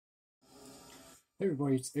Hey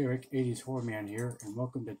everybody, it's Eric, 80s Horror Man here, and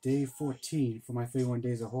welcome to day 14 for my 31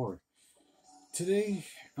 Days of Horror. Today,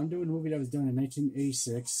 I'm doing a movie that was done in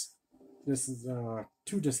 1986. This is a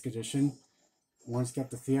 2-disc edition. One's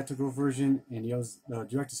got the theatrical version, and the other's the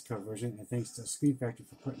director's cut version, and thanks to Screen Factory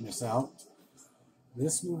for putting this out.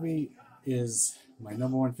 This movie is my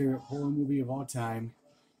 #1 favorite horror movie of all time,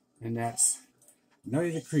 and that's Night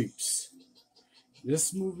of the Creeps.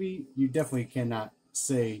 This movie, you definitely cannot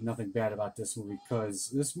say nothing bad about this movie,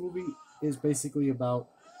 because this movie is basically about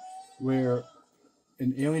where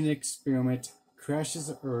an alien experiment crashes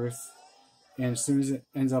the Earth, and as soon as it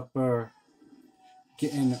ends up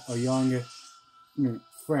getting a young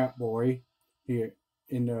frat boy here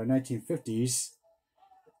in the 1950s,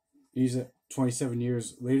 he's 27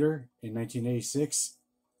 years later in 1986,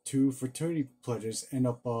 two fraternity pledges end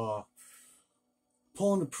up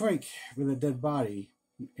pulling a prank with a dead body,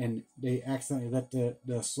 and they accidentally let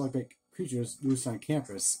the slug-like creatures loose on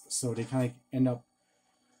campus, so they kind of end up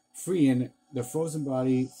freeing the frozen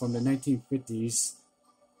body from the 1950s.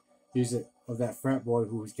 He's of that frat boy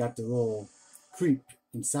who's got the little creep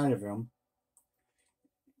inside of him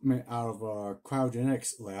out of a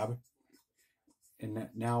cryogenetics lab, and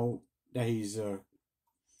that now that he's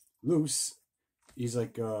loose, he's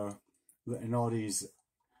like letting all these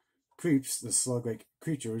creeps, the slug-like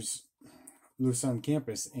creatures, loose on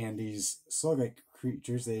campus, and these slug-like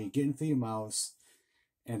creatures, they get into your mouths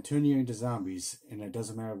and turn you into zombies, and it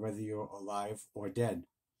doesn't matter whether you're alive or dead.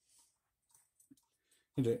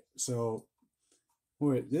 So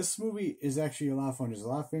this movie is actually a lot of fun. There's a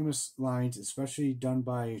lot of famous lines, especially done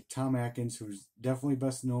by Tom Atkins, who's definitely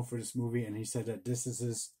best known for this movie, and he said that this is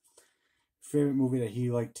his favorite movie that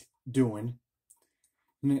he liked doing.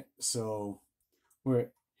 So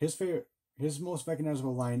his most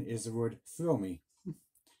recognizable line is the word "thrill me,"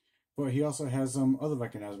 but he also has some other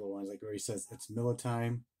recognizable ones, like where he says "it's Miller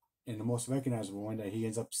time," and the most recognizable one that he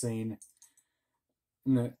ends up saying,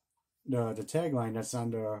 the tagline that's on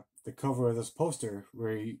the cover of this poster,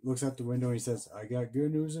 where he looks out the window and he says, "I got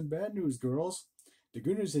good news and bad news, girls. The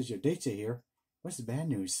good news is your dates are here. What's the bad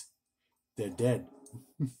news? They're dead."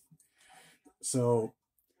 So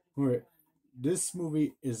this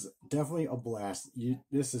movie is definitely a blast.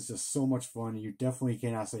 This is just so much fun. You definitely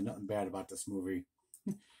cannot say nothing bad about this movie.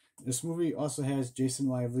 This movie also has Jason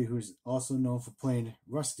Lively, who's also known for playing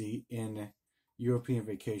Rusty in European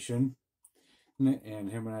Vacation,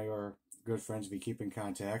 and him and I are good friends. We keep in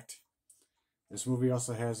contact. This movie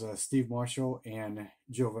also has Steve Marshall and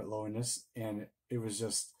Gilbert Loweness, and it was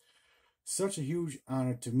just such a huge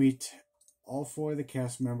honor to meet all 4 of the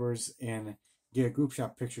cast members and get a group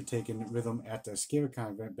shot picture taken with them at the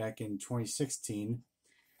ScareCon event back in 2016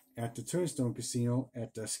 at the Turnstone Casino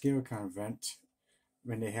at the ScareCon event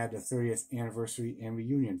when they had the 30th anniversary and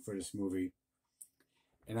reunion for this movie.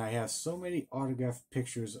 And I have so many autographed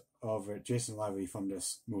pictures of Jason Lively from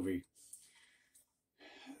this movie.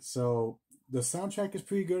 So the soundtrack is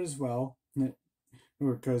pretty good as well,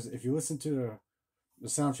 because if you listen to the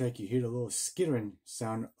soundtrack, you hear the little skittering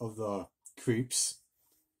sound of the creeps.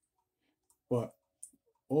 But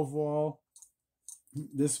overall,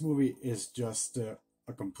 this movie is just a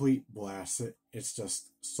complete blast. It's just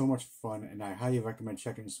so much fun, and I highly recommend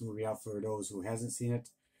checking this movie out for those who hasn't seen it.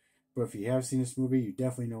 But if you have seen this movie, you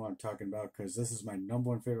definitely know what I'm talking about, because this is my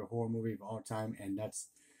 #1 favorite horror movie of all time, and that's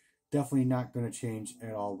definitely not going to change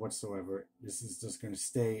at all whatsoever. This is just going to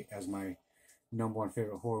stay as my #1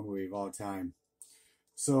 favorite horror movie of all time.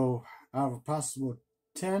 So, out of a possible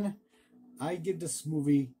 10, I give this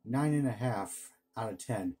movie 9.5 out of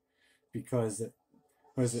 10, because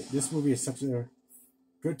this movie is such a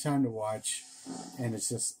good time to watch, and it's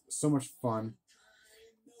just so much fun.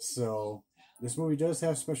 So this movie does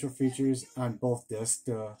have special features on both discs,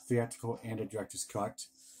 the theatrical and the director's cut.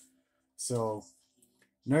 So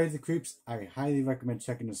Night of the Creeps, I highly recommend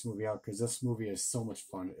checking this movie out, because this movie is so much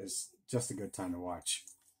fun. It's just a good time to watch.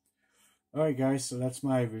 Alright guys, so that's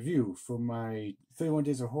my review for my 31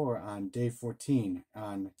 Days of Horror on day 14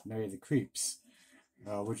 on Night of the Creeps.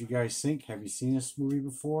 What do you guys think? Have you seen this movie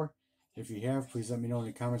before? If you have, please let me know in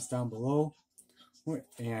the comments down below.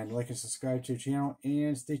 And like and subscribe to the channel,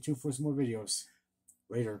 and stay tuned for some more videos.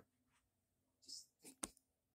 Later.